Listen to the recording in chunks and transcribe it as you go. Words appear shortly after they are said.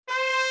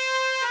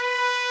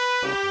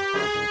How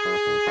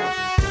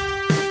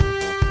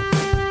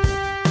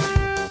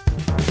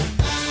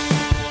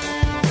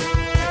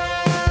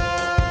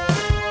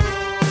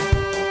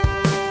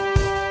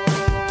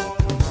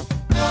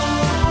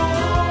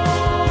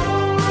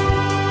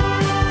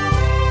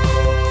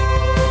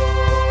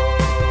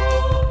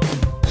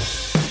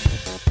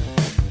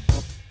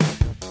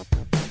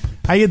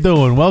you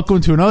doing? Welcome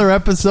to another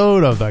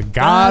episode of the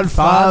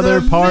Godfather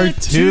Part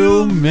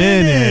 2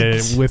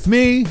 Minute. With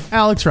me,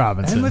 Alex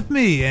Robinson. And with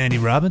me, Andy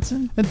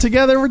Robinson. And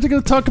together we're going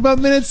to talk about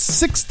minute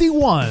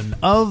 61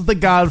 of the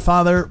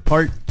Godfather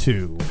Part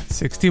 2.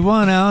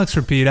 61, Alex.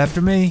 Repeat after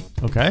me.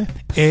 Okay.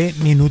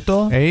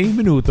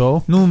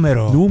 Minuto.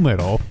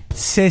 Numero.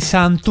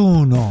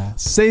 61.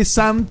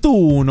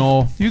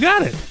 61. You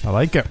got it. I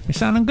like it. You're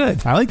sounding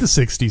good. I like the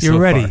 60s You're so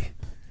ready. far.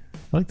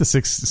 I like the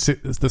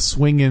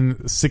swinging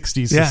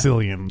 60s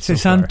Sicilian. So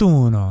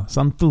 61.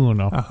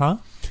 Santuno. Uh-huh.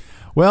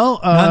 Well,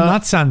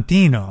 not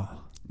Santino.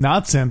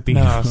 Not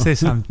Santino. No,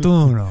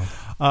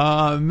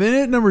 61.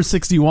 Minute number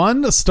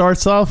 61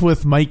 starts off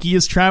with Mikey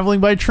is traveling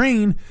by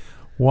train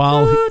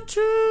while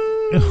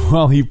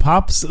he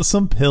pops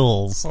some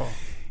pills. Oh.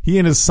 He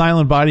and his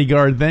silent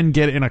bodyguard then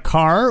get in a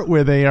car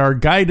where they are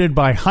guided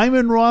by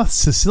Hyman Roth's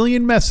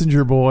Sicilian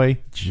messenger boy,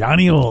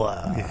 Johnny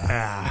Ola.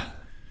 Yeah.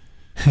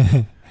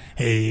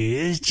 Hey,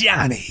 it's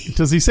Johnny.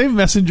 Does he say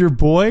messenger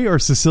boy or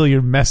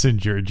Sicilian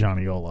messenger,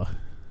 Johnny Ola?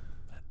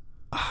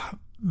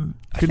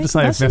 Couldn't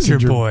decide if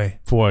messenger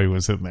boy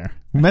was in there.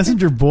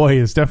 Messenger boy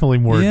is definitely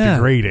more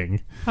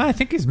degrading. I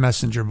think he's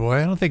messenger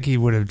boy. I don't think he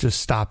would have just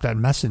stopped at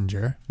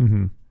messenger.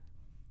 Mm-hmm.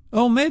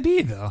 Oh,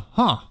 maybe though.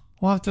 Huh.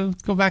 We'll have to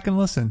go back and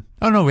listen.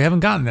 Oh, no, we haven't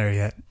gotten there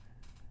yet.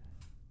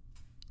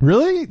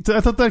 Really?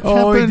 I thought that happened.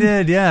 Oh, we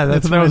did, yeah.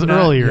 That was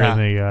earlier in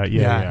the...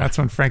 Yeah, that's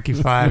when Frankie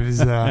Five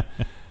is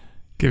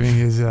giving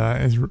his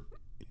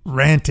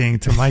ranting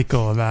to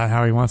Michael about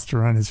how he wants to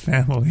run his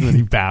family. And then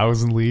he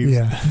bows and leaves.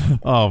 Yeah.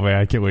 Oh, man,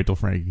 I can't wait till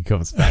Frankie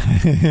comes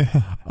back.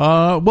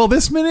 Well,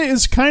 this minute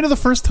is kind of the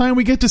first time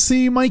we get to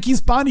see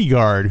Mikey's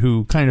bodyguard,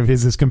 who kind of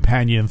is his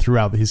companion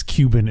throughout his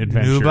Cuban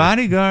adventure. New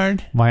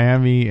bodyguard.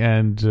 Miami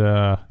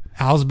and...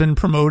 Al's been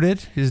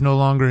promoted. He's no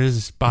longer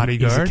his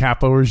bodyguard. He's a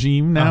capo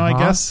regime now, I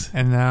guess.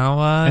 And now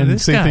and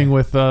this same guy. thing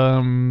with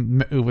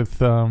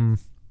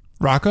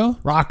Rocco.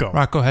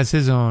 Rocco has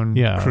his own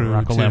crew.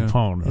 Rocco too.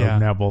 Lampone. Yeah.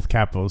 Now both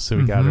capos. So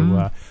we got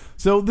to.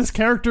 So this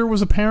character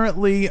was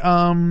apparently his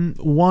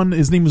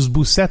name was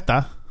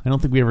Buscetta. I don't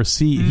think we ever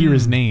hear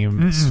his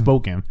name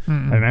spoken,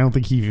 and I don't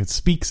think he even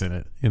speaks in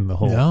it in the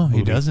whole. No, movie.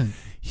 he doesn't.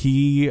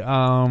 He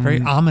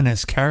very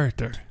ominous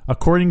character.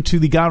 According to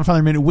the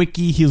Godfather Minute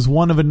Wiki, he is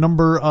one of a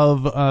number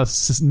of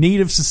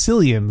native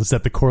Sicilians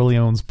that the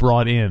Corleones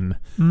brought in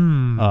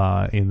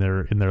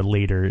their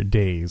later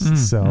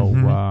days.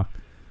 So,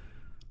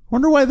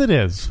 wonder why that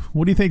is.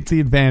 What do you think the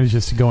advantage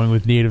is to going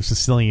with native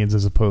Sicilians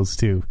as opposed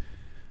to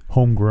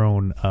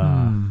homegrown?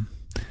 I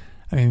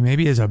mean,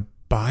 maybe as a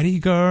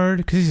bodyguard,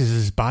 because he's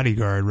his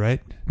bodyguard,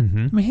 right?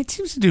 Mm-hmm. I mean, he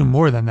seems to do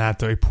more than that,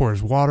 though. He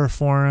pours water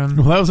for him.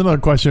 Well, that was another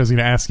question I was going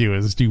to ask you: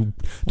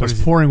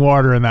 does pouring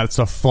water and that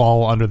stuff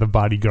fall under the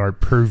bodyguard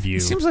purview?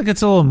 It seems like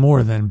it's a little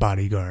more than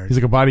bodyguard. He's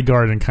like a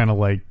bodyguard and kind of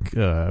like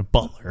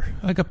butler,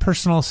 like a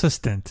personal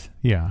assistant.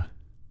 Yeah.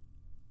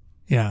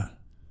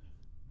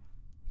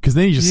 Because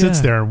then he just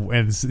sits there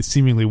and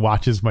seemingly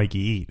watches Mikey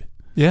eat.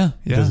 Yeah.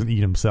 He doesn't eat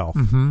himself.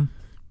 Mm-hmm.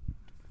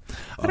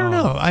 I don't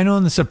know. I know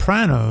in The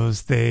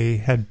Sopranos they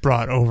had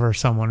brought over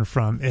someone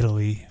from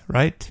Italy,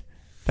 right?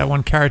 That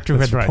one character who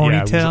had the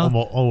ponytail. Yeah, it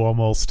was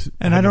almost.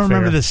 And I don't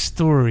remember the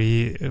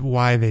story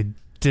why they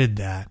did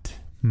that.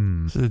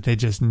 So that they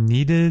just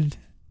needed.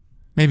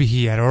 Maybe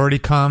he had already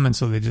come, and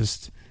so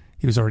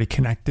he was already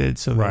connected,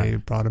 so they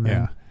brought him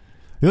in.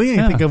 The only thing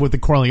I think of with the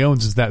Corleones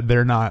is that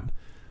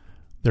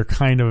they're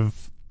kind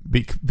of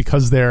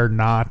because they're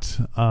not.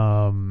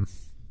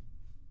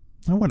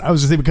 I was going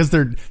to say because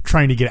they're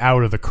trying to get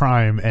out of the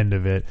crime end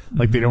of it.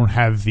 Like they don't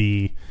have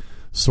the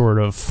sort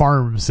of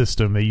farm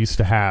system they used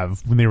to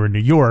have when they were in New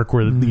York,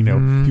 where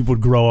people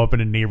would grow up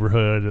in a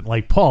neighborhood. And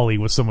like Paulie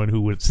was someone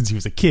who would, since he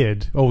was a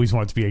kid, always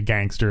wanted to be a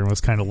gangster and was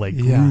kind of like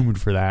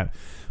groomed for that.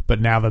 But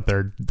now that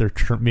they're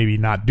maybe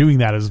not doing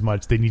that as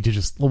much, they need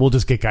to we'll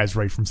just get guys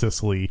right from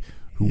Sicily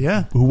who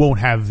won't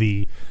have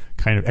the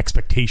kind of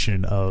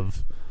expectation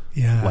of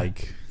we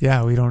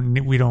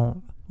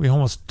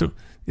almost do.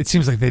 It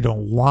seems like they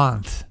don't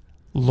want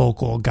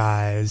local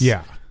guys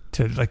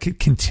to like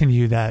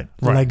continue that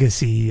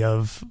legacy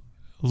of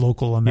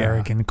local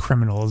American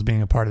criminals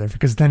being a part of it,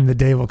 because then the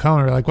day will come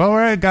and we're like, well, all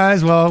right,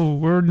 guys, well,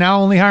 we're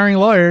now only hiring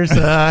lawyers.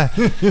 I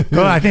think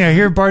I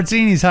hear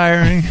Barzini's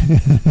hiring.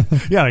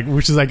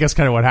 Which is, I guess,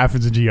 kind of what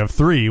happens in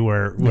GF3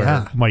 where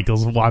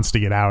Michaels wants to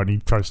get out and he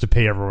tries to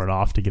pay everyone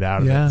off to get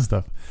out of it and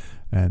stuff.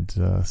 And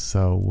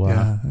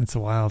it's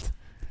wild.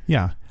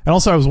 Yeah. And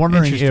also I was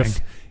wondering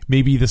if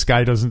maybe this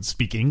guy doesn't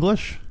speak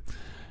English.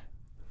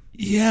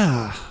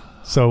 Yeah.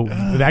 So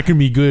that can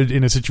be good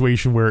in a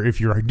situation where if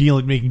you're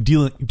doing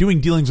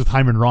dealings with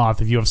Hyman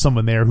Roth, if you have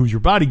someone there who's your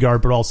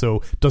bodyguard, but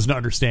also doesn't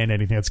understand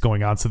anything that's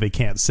going on, so they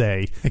can't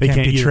say, they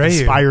can't either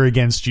conspire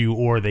against you,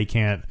 or they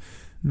can't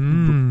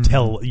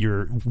tell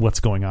what's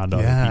going on to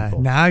other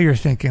people. Now you're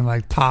thinking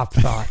like Pop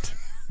thought,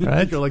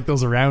 right? You're like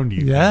those around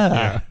you.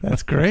 Yeah,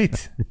 that's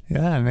great.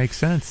 Yeah, it makes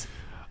sense.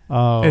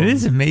 It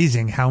is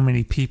amazing how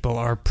many people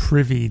are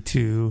privy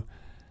to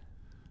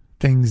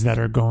things that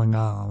are going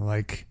on,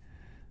 like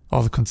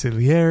all the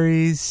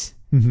consiglieres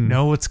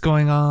know what's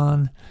going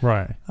on.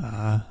 Right.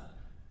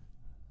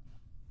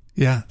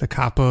 Yeah, the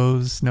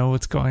capos know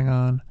what's going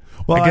on.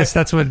 Well, I guess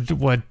that's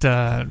what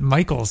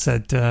Michael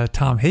said to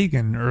Tom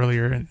Hagen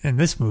earlier in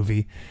this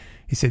movie.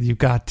 He said, you've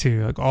got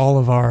to, like, all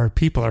of our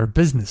people are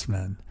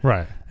businessmen.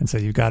 Right. And so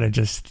you've got to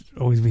just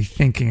always be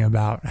thinking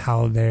about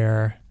how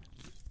they're,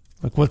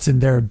 like, what's in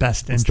their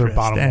best interest. Their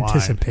bottom line.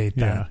 Anticipate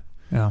that.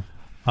 Yeah.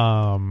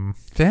 Damn,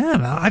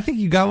 I think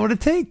you got what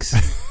it takes.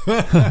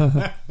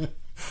 I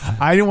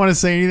didn't want to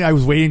say anything. I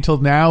was waiting until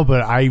now,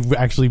 but I've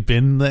actually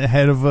been the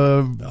head of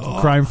a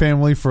crime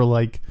family for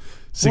like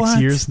 6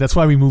 years. That's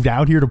why we moved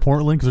out here to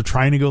Portland, because we're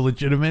trying to go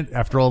legitimate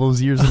after all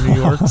those years in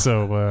New York.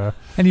 So,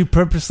 and you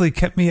purposely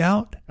kept me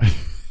out?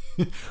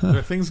 There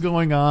are things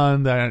going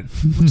on that,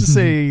 let's just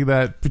say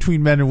that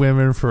between men and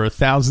women for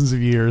thousands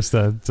of years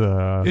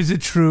that... Is it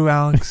true,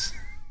 Alex?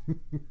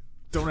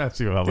 Don't ask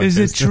me about my Is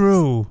business. it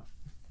true?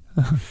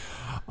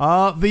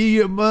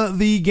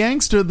 The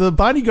gangster, the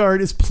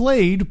bodyguard, is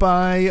played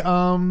by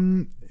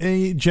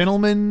a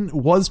gentleman.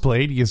 Was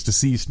played. He is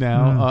deceased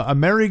now.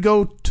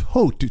 Amerigo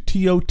Tot,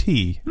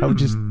 T-O-T.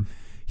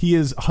 He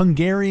is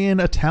Hungarian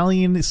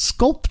Italian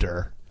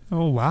sculptor.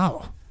 Oh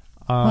wow!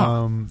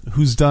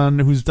 Who's done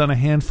a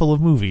handful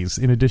of movies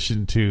in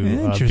addition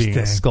to being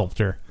a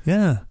sculptor.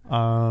 Yeah.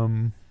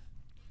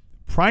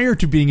 Prior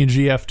to being in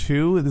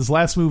GF2, his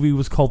last movie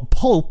was called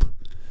Pulp,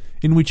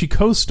 in which he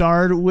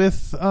co-starred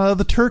with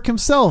the Turk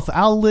himself,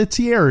 Al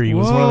Lettieri,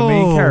 was one of the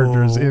main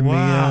characters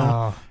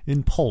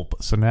in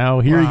Pulp. So now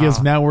he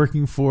is now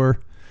working for.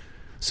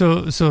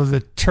 So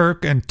the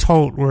Turk and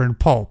Tote were in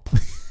Pulp.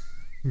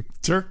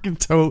 Turk and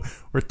Tote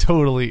were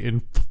totally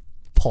in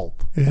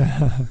Pulp.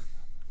 Yeah.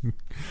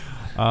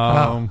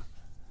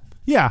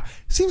 Yeah,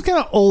 seems kind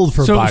of old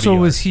for a bodyguard. So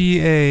was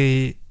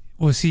he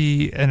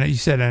you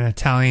said an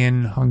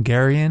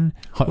Italian-Hungarian?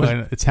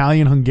 An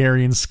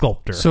Italian-Hungarian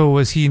sculptor. So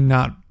was he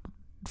not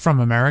from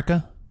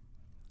America?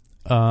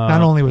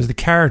 Not only was the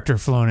character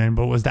flown in,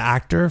 but was the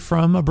actor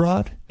from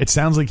abroad? It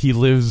sounds like he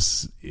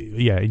lives,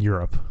 in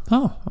Europe.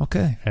 Oh,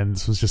 okay. And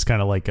this was just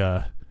kind of like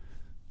a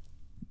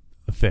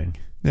thing.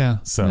 Yeah.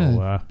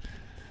 So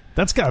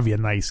that's got to be a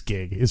nice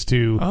gig. Is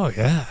to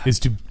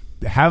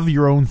have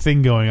your own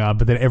thing going on,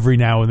 but then every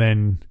now and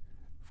then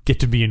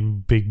get to be in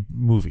big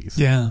movies.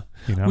 Yeah.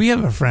 You know? We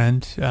have a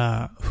friend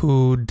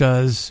who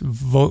does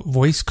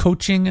voice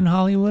coaching in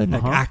Hollywood,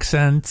 like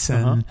accents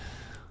and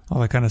all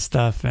that kind of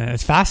stuff. And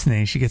it's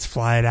fascinating. She gets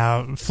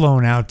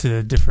flown out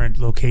to different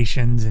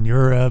locations in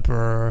Europe,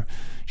 or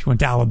she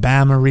went to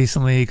Alabama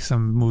recently because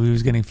some movie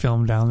was getting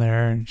filmed down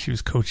there, and she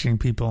was coaching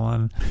people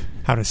on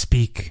how to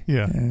speak.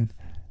 Yeah. And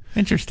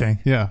interesting.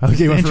 Yeah.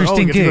 Okay,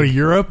 interesting gig. To go to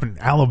Europe and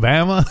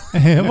Alabama.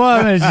 Well,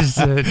 I mean, it's just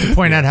to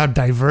point out how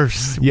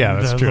diverse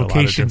that's the true.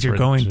 locations you're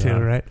going to,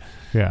 right?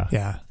 Yeah.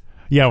 Yeah.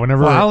 Yeah,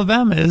 whenever... Well,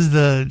 Alabama is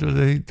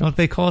don't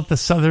they call it the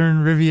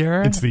Southern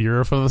Riviera? It's the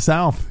Europe of the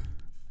South.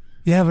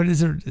 Yeah, but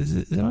is it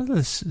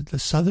the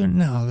Southern...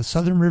 No, the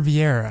Southern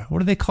Riviera. What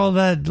do they call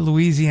that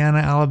Louisiana,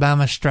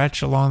 Alabama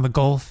stretch along the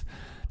Gulf?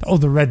 Oh,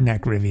 the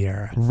Redneck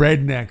Riviera.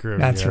 Redneck Riviera.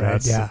 That's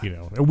right,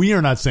 yeah. We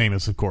are not saying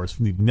this, of course.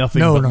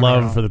 Nothing but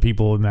love for the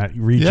people in that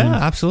region. Yeah,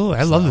 absolutely.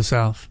 I love the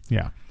South.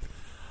 Yeah.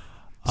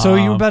 So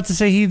you were about to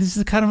say this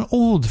is kind of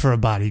old for a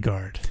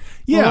bodyguard.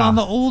 Yeah. Well, on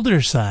the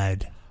older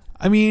side.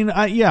 I mean,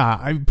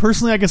 I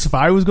personally, I guess if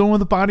I was going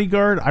with a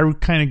bodyguard, I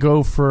would kind of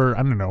go for,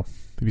 I don't know,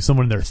 maybe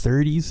someone in their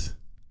 30s.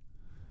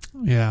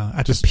 Yeah,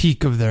 at the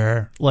peak of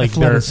their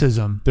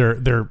athleticism.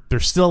 They're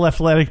still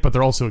athletic, but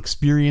they're also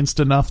experienced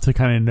enough to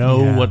kind of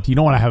know what. You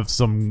don't want to have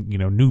some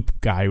noob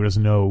guy who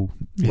doesn't know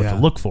what to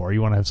look for.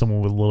 You want to have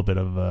someone with a little bit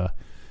of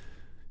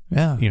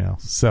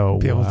so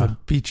be able to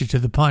beat you to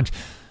the punch.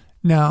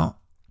 Now,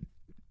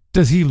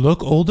 does he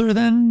look older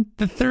than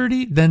mid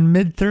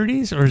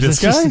 30s, or is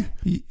this guy?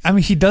 I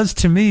mean, he does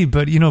to me,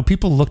 but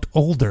people looked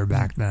older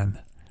back then.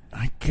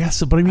 I guess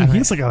so, but I mean, he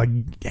has like a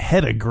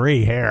head of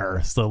gray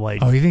hair. So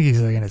like, you think he's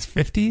like in his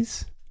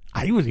 50s?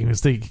 I would even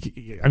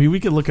think. I mean,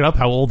 we could look it up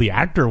how old the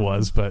actor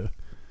was, but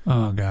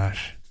oh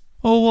gosh.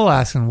 Oh, we'll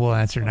ask and we'll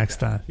answer next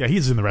time. Yeah,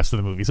 he's in the rest of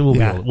the movie, so we'll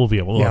be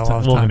able. We'll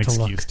have an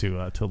excuse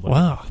to look.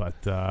 Wow.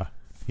 But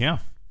yeah,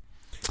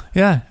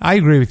 I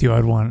agree with you.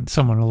 I'd want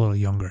someone a little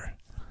younger.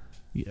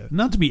 Yeah,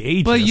 not to be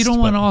ageist, but you don't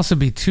want to also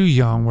be too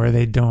young where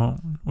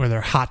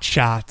they're hot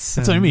shots.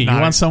 That's what I mean. You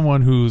want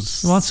someone you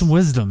want some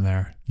wisdom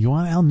there. You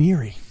want Al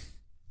Neary.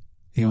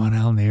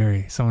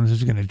 Someone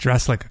who's going to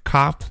dress like a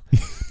cop,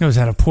 knows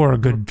how to pour a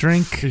good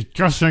drink. You're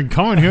dressed like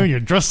coming here, you're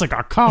dressed like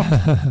a cop.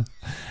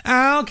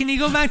 Al, can you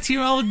go back to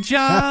your old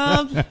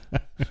job?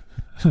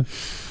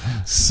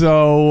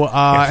 So,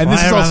 and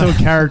this is also a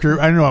character.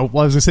 I don't know.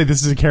 Well, I was gonna say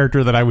this is a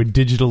character that I would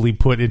digitally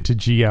put into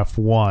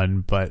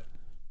GF1, but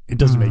it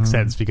doesn't make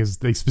sense because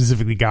they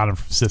specifically got him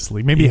from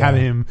Sicily. Maybe had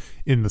him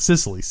in the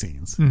Sicily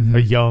scenes.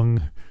 A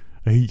young.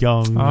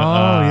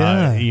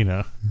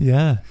 Yeah.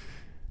 Yeah.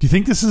 Do you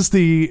think this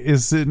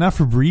is it not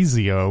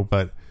Fabrizio,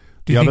 but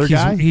the other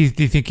guy? Do you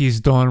think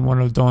he's one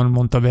of Don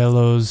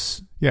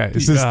Montebello's? Yeah,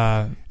 is this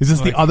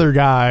the other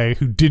guy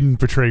who didn't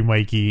portray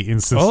Mikey in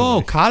Sicily?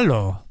 Oh,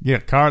 Carlo. Yeah,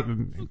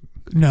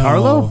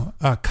 No,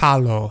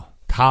 Carlo?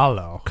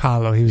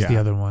 Carlo. He was the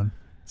other one.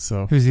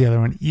 So he was the other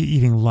one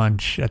eating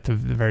lunch at the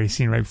very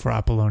scene right before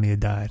Apollonia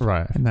died.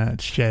 Right. In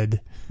that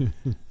shed.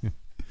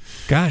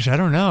 Gosh, I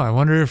don't know. I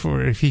wonder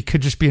if he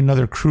could just be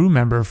another crew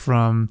member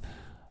from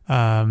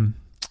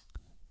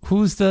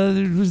who's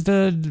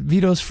the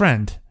Vito's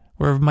friend?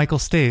 Where Michael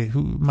stays.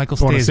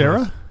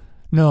 Bonacera?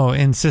 No,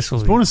 in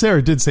Sicily.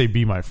 Bonacera did say,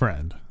 "Be my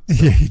friend."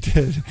 So. Yeah, he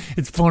did.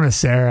 It's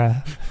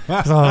Bonacera.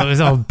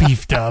 It's all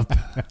beefed up.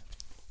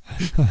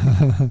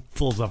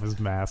 Pulls off his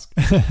mask.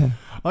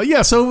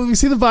 So we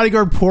see the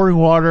bodyguard pouring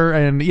water,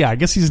 and I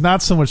guess he's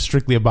not so much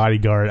strictly a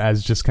bodyguard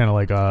as just kind of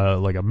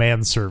like a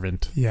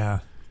manservant. Yeah.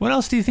 What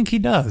else do you think he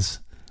does?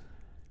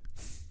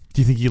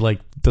 Do you think he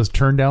does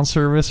turn down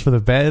service for the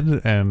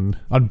bed, and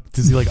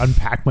does he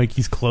unpack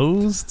Mikey's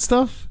clothes and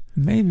stuff?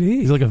 Maybe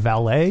he's like a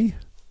valet.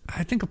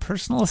 I think a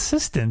personal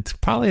assistant,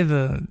 probably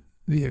the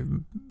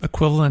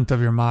equivalent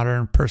of your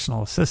modern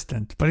personal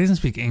assistant, but he doesn't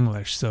speak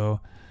English,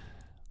 so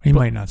he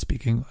might not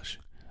speak English.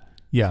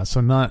 Yeah,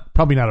 so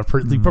probably not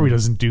he probably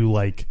doesn't do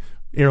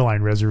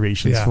airline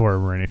reservations for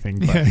him or anything.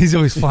 But. Yeah, he's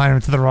always flying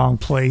him to the wrong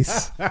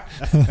place.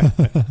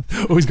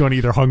 Always going to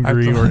either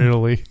Hungary or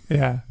Italy.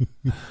 Yeah.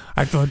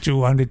 I thought you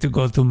wanted to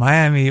go to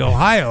Miami,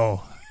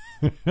 Ohio.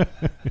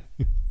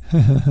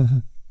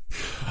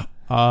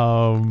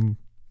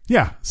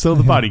 So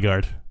the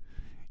bodyguard.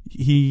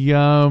 He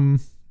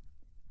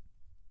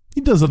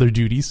does other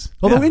duties.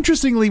 Although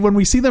interestingly, when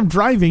we see them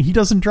driving, he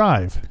doesn't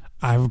drive.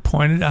 I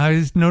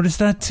noticed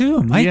that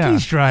too.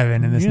 Mikey's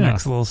driving in this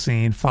next little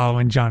scene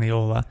following Johnny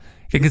Ola.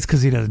 I think it's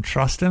because he doesn't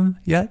trust him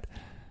yet.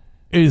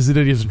 Is it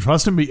that he doesn't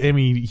trust him? I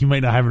mean, he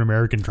might not have an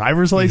American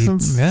driver's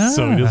license,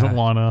 so he doesn't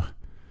want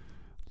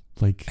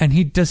to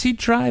And does he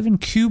drive in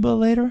Cuba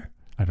later?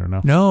 I don't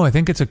know. No, I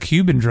think it's a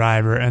Cuban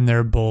driver, and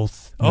they're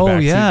both.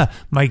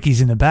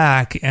 Mikey's in the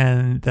back,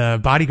 and the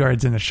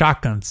bodyguard's in the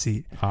shotgun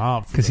seat.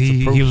 Because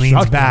he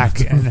leans back.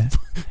 And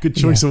good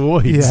choice of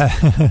words. Yeah.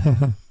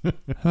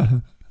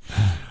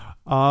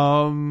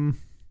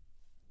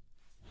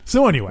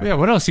 So anyway,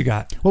 what else you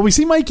got? Well, we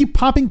see Mikey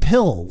popping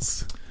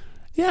pills.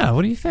 Yeah,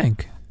 what do you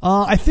think?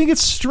 I think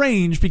it's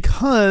strange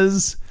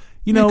because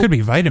it could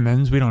be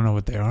vitamins. We don't know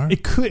what they are.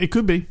 It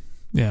could be.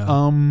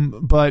 Yeah.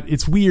 But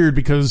it's weird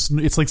because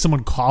it's like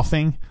someone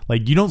coughing.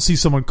 You don't see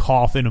someone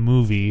cough in a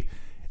movie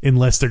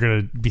unless they're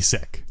gonna be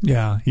sick.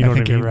 Yeah, you know I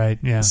think what I mean? You're right.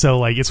 Yeah.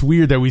 So it's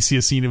weird that we see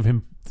a scene of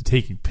him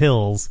taking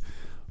pills,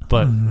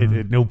 but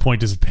at no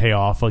point does it pay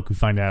off. We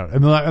find out,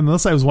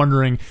 unless I was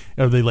wondering,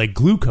 are they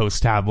glucose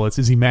tablets?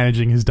 Is he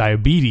managing his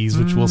diabetes,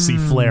 which we'll see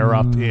flare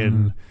up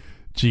in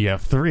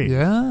GF3?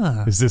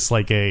 Yeah. Is this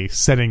a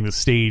setting the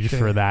stage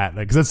for that?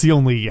 Because that's the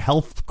only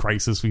health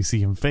crisis we see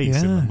him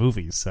face in the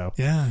movies. So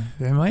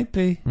there might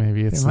be.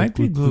 Maybe it's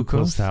be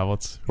glucose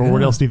tablets. Or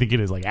what else do you think it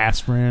is?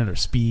 Aspirin or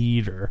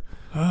speed or?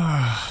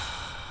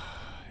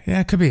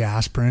 It could be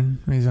aspirin.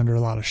 He's under a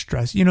lot of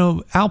stress.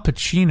 Al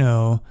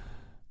Pacino,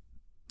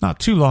 not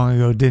too long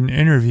ago, did an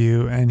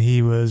interview, and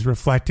he was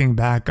reflecting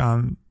back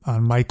on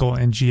Michael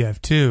and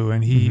GF2,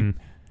 and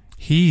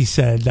he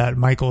said that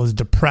Michael is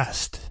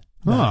depressed.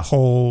 The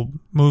whole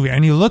movie,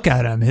 and you look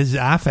at him, his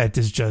affect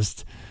is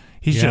just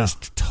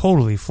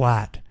totally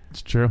flat.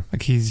 It's true.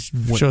 He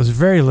shows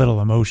very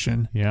little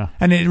emotion. Yeah,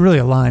 and it really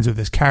aligns with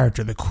his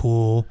character, the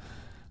cool,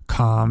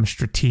 calm,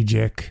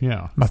 strategic,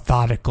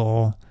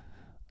 methodical,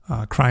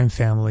 crime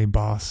family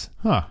boss.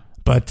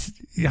 But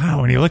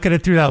when you look at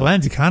it through that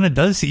lens, he kind of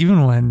does.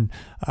 Even when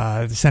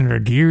Senator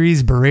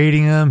Geary's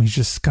berating him, he's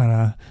just kind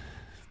of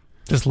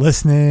just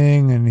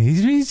listening, and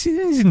he's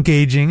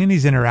engaging and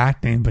he's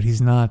interacting, but he's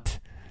not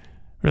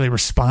really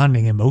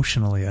responding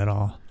emotionally at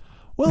all.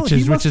 Well, which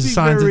is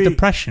signs of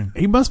depression.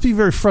 He must be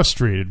very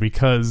frustrated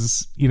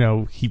because,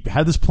 he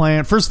had this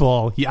plan. First of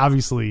all, he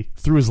obviously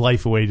threw his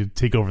life away to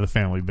take over the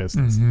family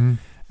business.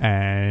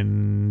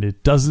 And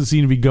it doesn't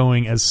seem to be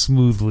going as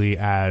smoothly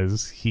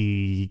as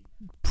he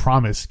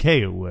promised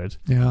Kay it would.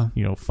 Yeah.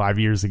 5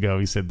 years ago,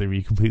 he said they'd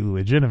be completely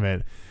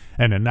legitimate.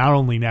 And then not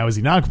only now is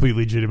he not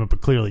completely legitimate,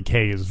 but clearly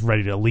Kay is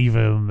ready to leave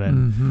him.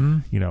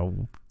 And,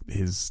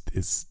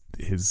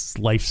 his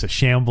life's a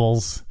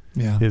shambles.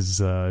 Yeah. His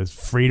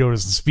Fredo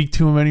doesn't speak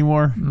to him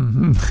anymore.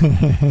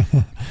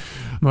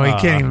 Well, he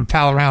can't even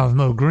pal around with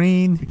Mo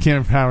Green. He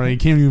can't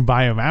even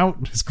buy him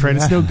out. His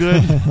credit's no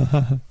good.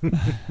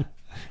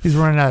 He's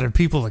running out of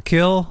people to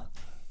kill.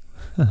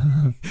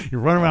 He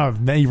runs around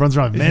with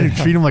men who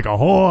treat him like a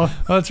whore.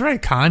 Oh, that's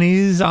right.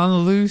 Connie's on the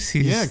loose.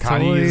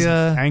 Connie is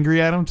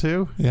angry at him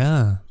too.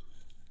 Yeah.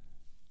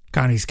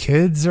 Connie's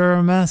kids are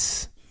a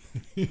mess.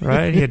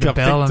 right? He had to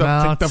bail him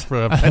out. Picked up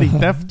for a petty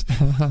theft.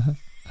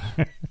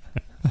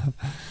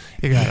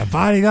 You got a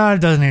bodyguard,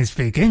 doesn't even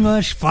speak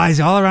English, flies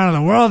all around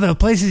the world to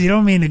places you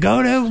don't mean to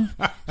go to.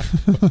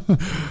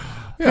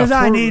 Because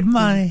I need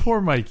money.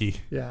 Poor Mikey.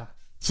 Yeah.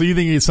 So you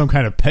think it's some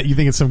kind of pet? You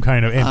think it's some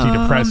kind of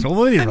antidepressant?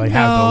 Well, they didn't really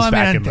have those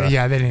back in the.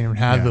 Yeah, they didn't even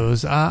have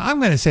those. I'm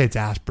going to say it's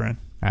aspirin.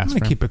 I'm going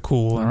to keep it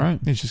cool. All right.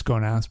 He's just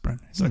going aspirin.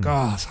 He's like,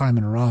 oh,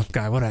 Simon Roth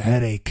guy, what a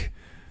headache.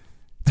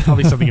 It's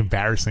probably something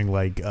embarrassing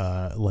like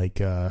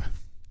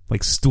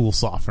stool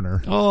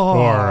softener,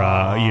 or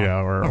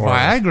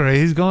Viagra.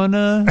 He's going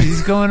to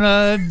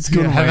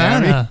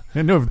Havana.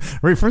 No,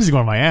 right first he's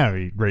going to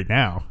Miami right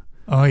now.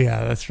 Oh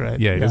yeah, that's right.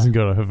 Yeah, he doesn't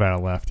go to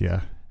Havana left.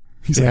 Yeah,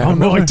 he's like, oh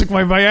no, I took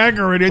my Viagra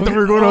already. I thought we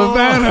were going to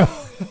Havana.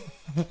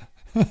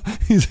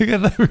 He's like, I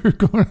thought we were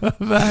going to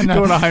Havana.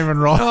 Going to Hyman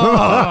Roth.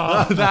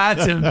 Oh,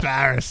 that's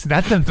embarrassing.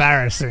 That's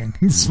embarrassing.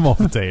 Small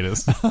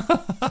potatoes.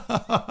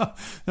 No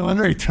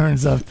wonder he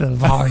turns up the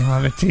volume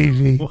on the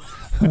TV.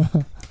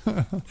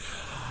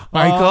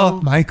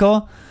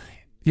 Michael,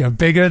 you're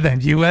bigger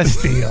than U.S.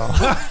 Steel.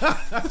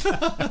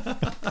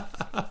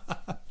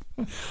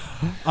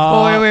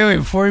 Wait.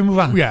 Before we move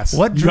on. Yes.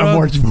 What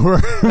drug?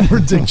 More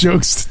dick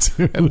jokes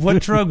to do.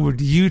 What drug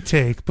would you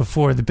take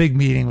before the big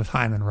meeting with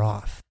Hyman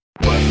Roth?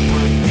 What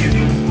would you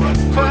do? What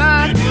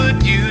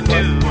would you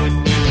do? What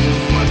would you do?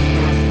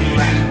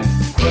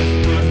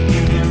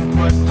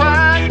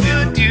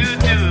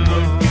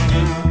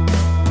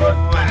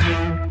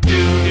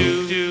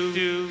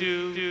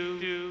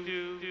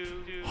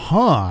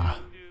 Huh.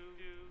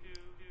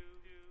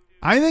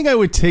 I think I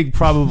would take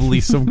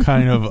probably some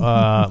kind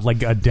of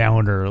like a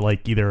downer,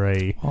 like either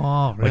like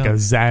a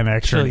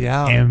Xanax or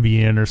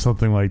Ambien or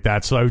something like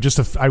that. So I would just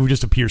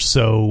appear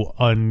so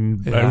I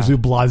was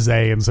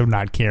blasé and so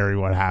not caring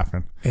what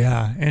happened.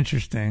 Yeah,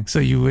 interesting. So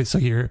he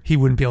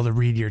wouldn't be able to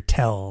read your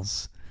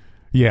tells.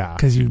 Yeah,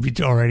 because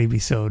already be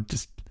so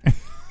just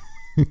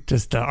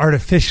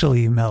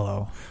artificially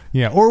mellow.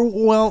 Yeah, or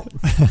I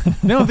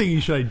don't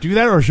think should I do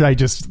that, or should I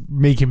just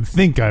make him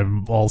think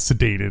I'm all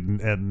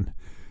sedated and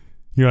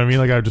you know what I mean?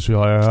 Like I would just be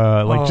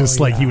like,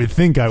 like he would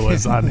think I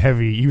was on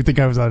heavy. He would think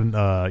I was on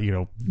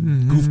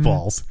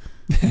goofballs.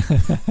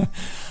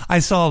 I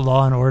saw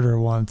Law and Order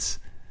once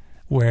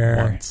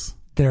where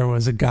there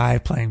was a guy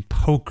playing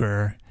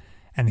poker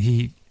and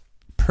he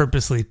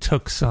purposely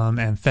took some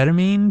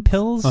amphetamine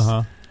pills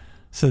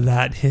so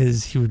that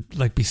he would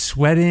like be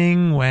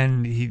sweating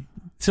when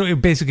so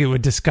it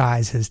would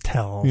disguise his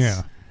tells.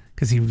 Yeah.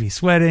 Because he would be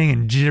sweating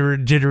and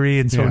jittery,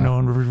 and so no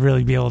one would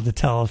really be able to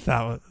tell if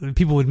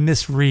people would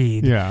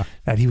misread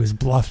that he was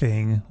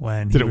bluffing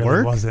when he really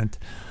work? Wasn't.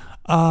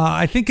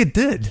 I think it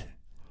did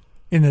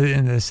in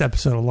this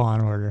episode of Law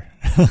and Order.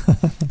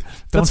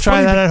 Don't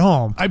try that at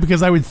home.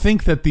 Because I would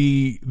think that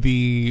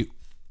the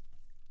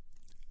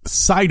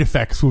side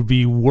effects would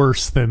be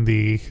worse than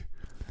the.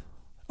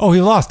 Oh, he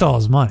lost all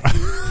his money.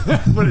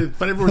 but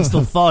everyone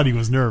still thought he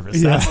was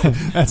nervous. Yeah.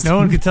 That's no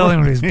one could tell him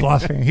when he was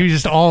bluffing. He was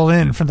just all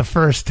in from the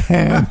first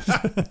hand.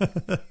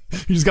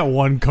 He just got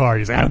one card.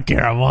 He's like, I don't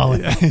care, I'm all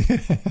in.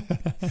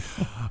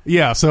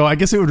 Yeah, so I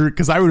guess it would,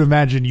 because I would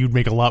imagine you'd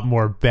make a lot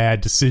more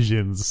bad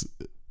decisions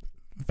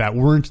that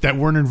weren't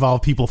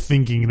involved people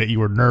thinking that you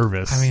were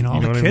nervous. I mean,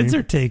 all the kids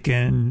are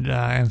taking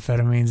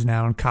amphetamines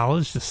now in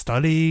college to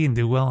study and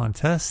do well on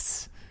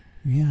tests.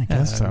 Yeah, I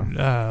guess so.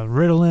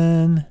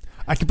 Ritalin.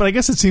 But I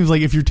guess it seems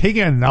like if you're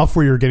taking enough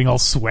where you're getting all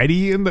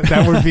sweaty, and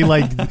that would be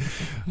like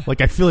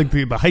I feel like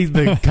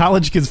the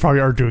college kids probably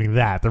are doing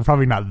that. They're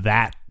probably not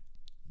that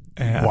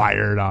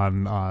wired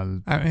on.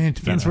 I mean, it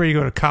depends where you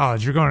go to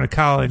college. You're going to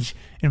college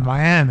in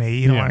Miami.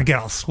 You don't want to get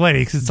all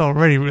sweaty because it's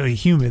already really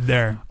humid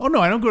there. Oh no,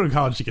 I don't go to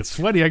college to get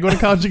sweaty. I go to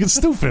college to get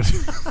stupid.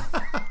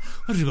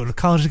 What, did you go to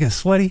college to get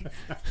sweaty?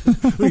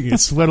 You get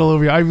sweat all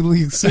over your Ivy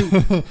League suit.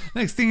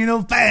 Next thing you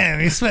know,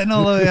 bam, you're sweating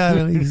all over your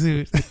Ivy League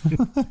suit.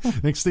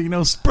 Next thing you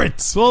know,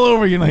 spritz all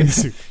over your nice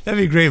suit. That'd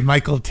be great.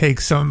 Michael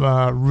takes some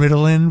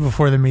Ritalin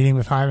before the meeting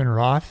with Hyman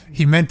Roth.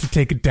 He meant to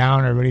take it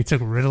down, but he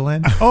took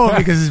Ritalin. Oh,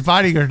 because his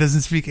bodyguard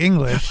doesn't speak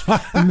English.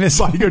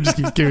 Bodyguard just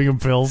keeps giving him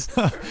pills.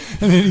 And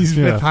then he's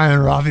with Hyman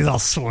Roth. He's all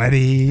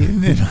sweaty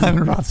in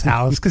Hyman Roth's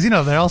house. Because,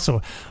 they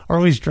also are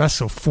always dressed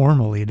so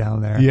formally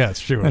down there. Yeah, it's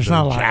true. There's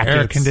not a lot of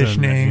air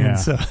conditioning. And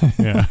so,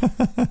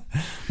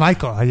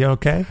 Michael, are you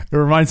okay? It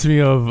reminds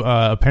me of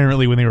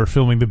apparently when they were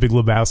filming The Big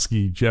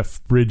Lebowski,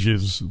 Jeff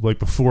Bridges, like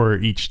before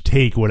each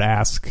scene would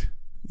ask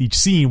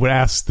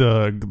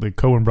the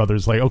Coen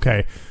brothers, like,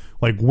 okay,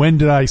 like, when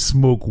did I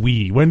smoke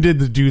weed? When did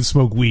the dude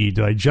smoke weed?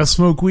 Did I just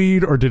smoke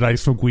weed, or did I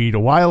smoke weed a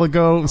while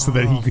ago? So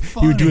that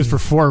he would do his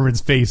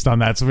performance based on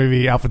that. So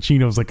maybe Al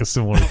Pacino's like a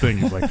similar thing.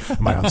 He's like,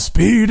 am I on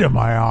speed? Am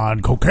I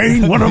on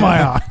cocaine? What am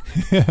I on?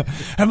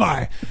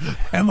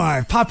 Am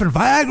I popping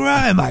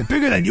Viagra? Am I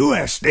bigger than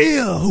U.S.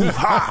 Steel?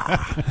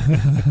 Hoo-ha!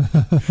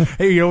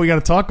 Hey, we got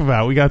to talk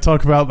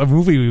about a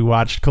movie we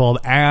watched called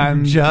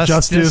And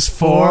Justice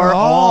for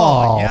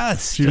All.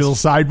 Yes. Should we do a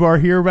little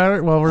sidebar here about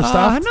it while we're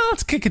stopped? No,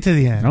 let's kick it to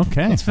the end.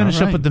 Okay. Let's finish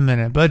up with the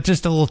minute. But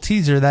just a little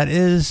teaser. That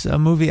is a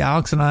movie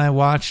Alex and I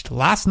watched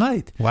last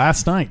night.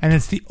 And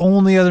it's the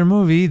only other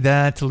movie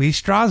that Lee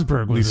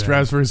Strasberg was in.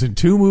 Strasberg's in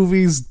 2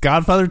 movies,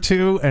 Godfather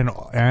 2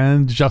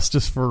 and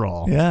Justice for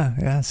All.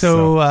 Yeah.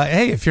 So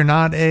hey, if you're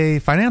not a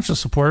financial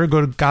supporter,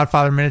 go to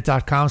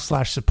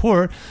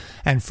godfatherminute.com/support.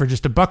 And for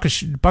just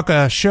 $1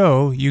 a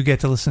show, you get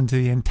to listen to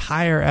the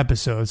entire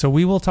episode. So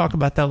we will talk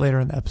about that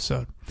later in the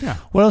episode. Yeah.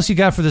 What else you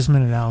got for this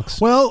minute,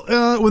 Alex? Well,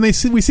 when we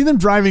see them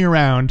driving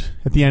around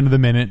at the end of the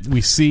minute,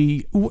 we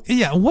see...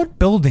 Yeah, what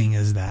building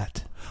is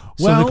that?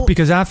 Well,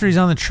 because after he's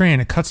on the train,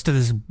 it cuts to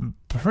this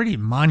pretty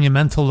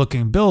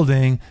monumental-looking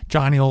building.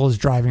 Johnny Old is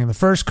driving in the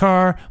first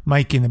car.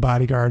 Mikey and the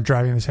bodyguard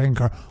driving in the second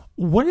car.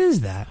 What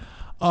is that?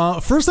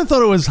 First, I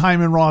thought it was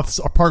Hyman Roth's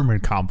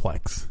apartment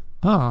complex.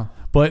 Oh.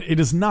 But it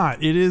is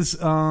not. It is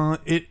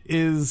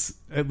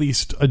at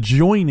least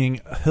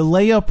adjoining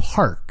Hialeah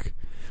Park,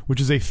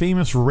 which is a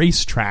famous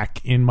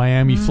racetrack in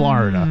Miami,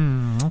 Florida.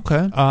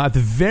 Okay. At the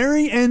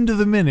very end of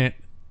the minute,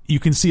 you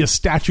can see a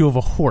statue of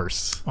a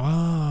horse.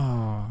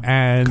 Oh.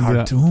 And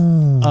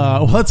cartoon.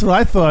 Well, that's what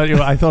I thought.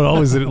 I thought,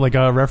 oh, is it like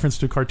a reference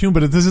to a cartoon?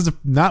 But this is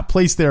not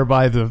placed there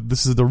by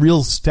this is the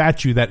real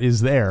statue that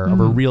is there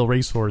of a real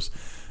racehorse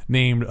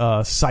named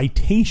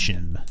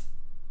Citation.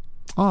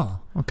 Oh,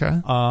 okay.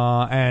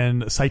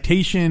 And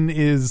Citation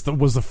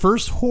was the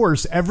first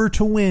horse ever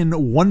to win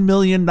 $1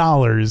 million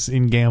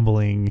in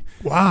gambling.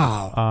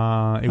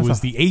 Wow. It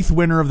was the 8th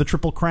winner of the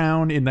Triple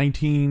Crown in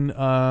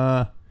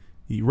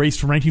he raced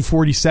from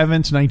 1947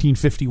 to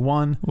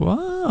 1951. Wow.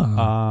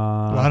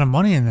 A lot of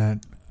money in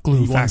that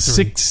glue factory. Won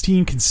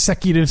 16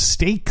 consecutive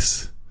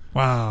stakes.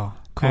 Wow.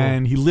 Cool.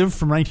 And he lived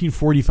from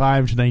 1945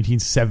 to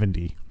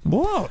 1970.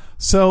 Whoa.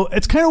 So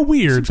it's kind of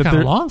weird. Seems kind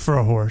of long for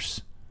a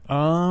horse.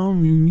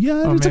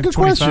 Yeah, it's a good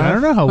question. I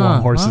don't know how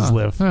long horses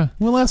live.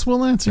 We'll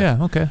answer.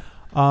 Yeah, okay.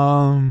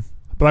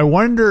 But I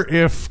wonder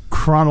if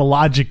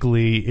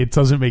chronologically it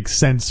doesn't make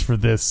sense for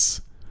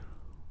this,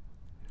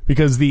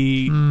 because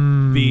he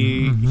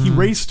only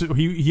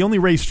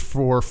raced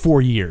for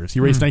 4 years. He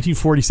raced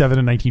 1947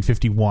 and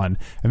 1951,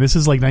 and this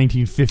is like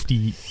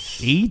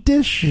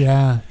 1958-ish.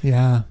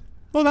 Yeah.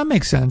 Well, that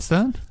makes sense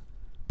then.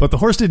 But the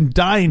horse didn't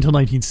die until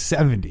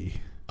 1970.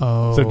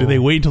 Oh. So do they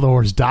wait until the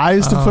horse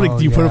dies to put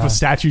do you put up a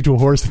statue to a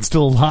horse that's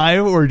still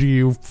alive, or do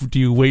you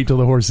wait till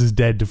the horse is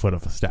dead to put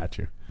up a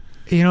statue?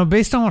 You know,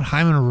 based on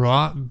Hyman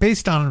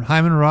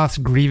Roth's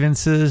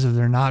grievances of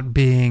there not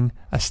being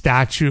a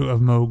statue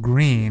of Mo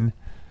Green,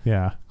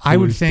 I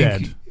would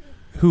think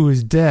who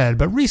is dead,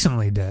 but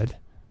recently dead.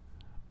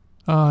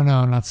 Oh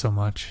no, not so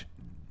much.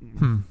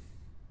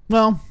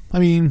 Well, I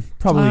mean,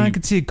 probably I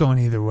could see it going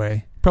either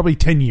way. Probably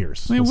 10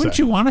 years. I mean, wouldn't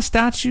you want a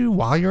statue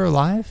while you're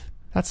alive?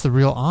 That's the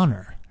real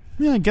honor.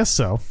 Yeah, I guess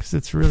so. Because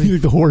it's really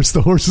the horse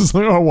is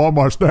like, I want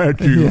my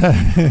statue. Yeah.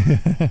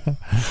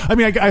 I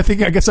mean, I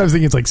guess I was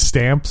thinking it's like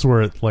stamps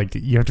where like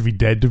you have to be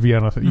dead to be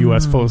on a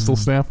U.S. postal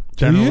stamp.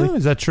 Generally,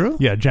 is that true?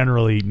 Yeah,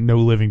 generally, no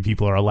living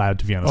people are allowed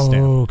to be on a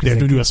stamp. They have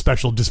to do a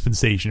special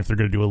dispensation if they're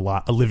going to do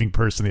a living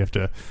person. It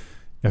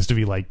has to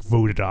be like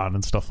voted on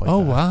and stuff like that. Oh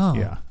wow,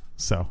 yeah.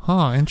 So,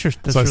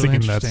 interesting. That's so I was really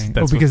thinking interesting.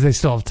 that's because they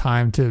still have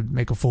time to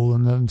make a fool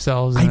of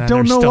themselves. And I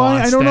don't know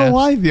why. I don't know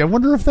why. I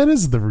wonder if that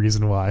is the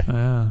reason why.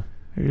 Yeah.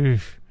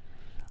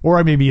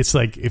 Or maybe it's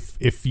like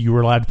if you were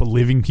allowed to put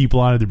living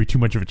people on it, there'd be too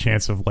much of a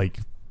chance of like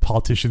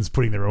politicians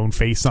putting their own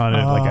face on it,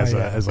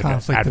 as like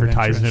an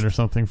advertisement or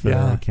something for their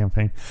own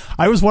campaign.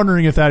 I was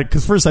wondering if that,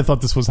 because first I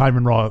thought this was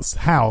Hyman Roth's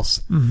house,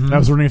 and I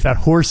was wondering if that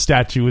horse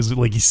statue is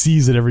like he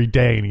sees it every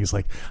day, and he's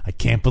like, I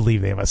can't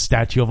believe they have a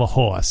statue of a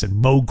horse, and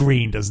Mo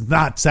Green does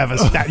not have a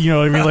statue. You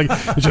know what I mean? Like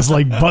it just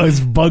like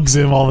bugs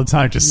him all the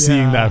time just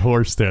seeing that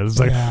horse there. It's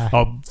like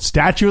a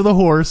statue of the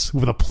horse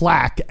with a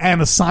plaque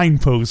and a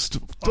signpost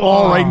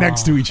all right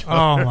next to each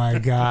other. Oh my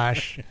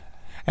gosh.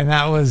 And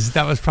that was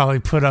probably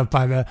put up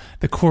by the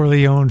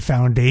Corleone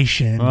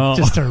Foundation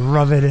just to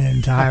rub it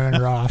in to Hyman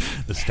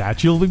Roth. The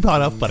statue will be put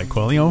up by the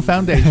Corleone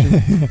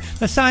Foundation.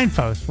 The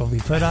signpost will be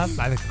put up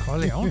by the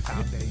Corleone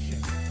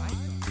Foundation.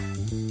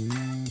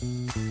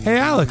 Hey,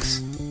 Alex.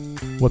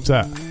 What's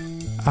that?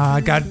 I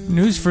got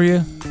news for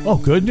you. Oh,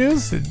 good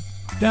news?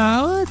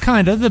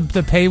 Kind of.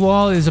 The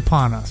paywall is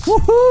upon us.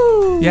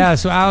 Woohoo! Yeah,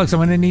 so Alex, I'm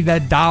going to need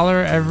that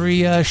 $1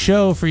 every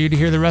show for you to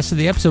hear the rest of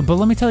the episode. But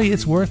let me tell you,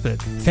 it's worth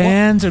it.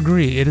 Fans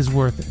agree it is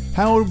worth it.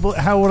 How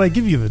would I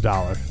give you the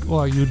 $1?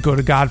 Well, you'd go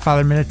to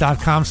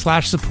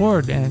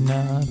godfatherminute.com/support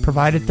and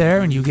provide it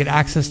there, and you get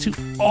access to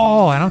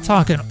all, and I'm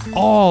talking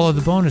all of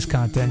the bonus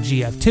content,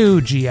 GF2,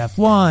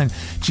 GF1,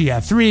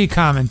 GF3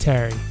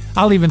 commentary.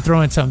 I'll even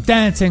throw in some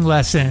dancing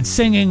lessons,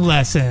 singing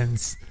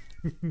lessons.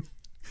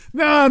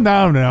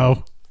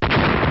 No.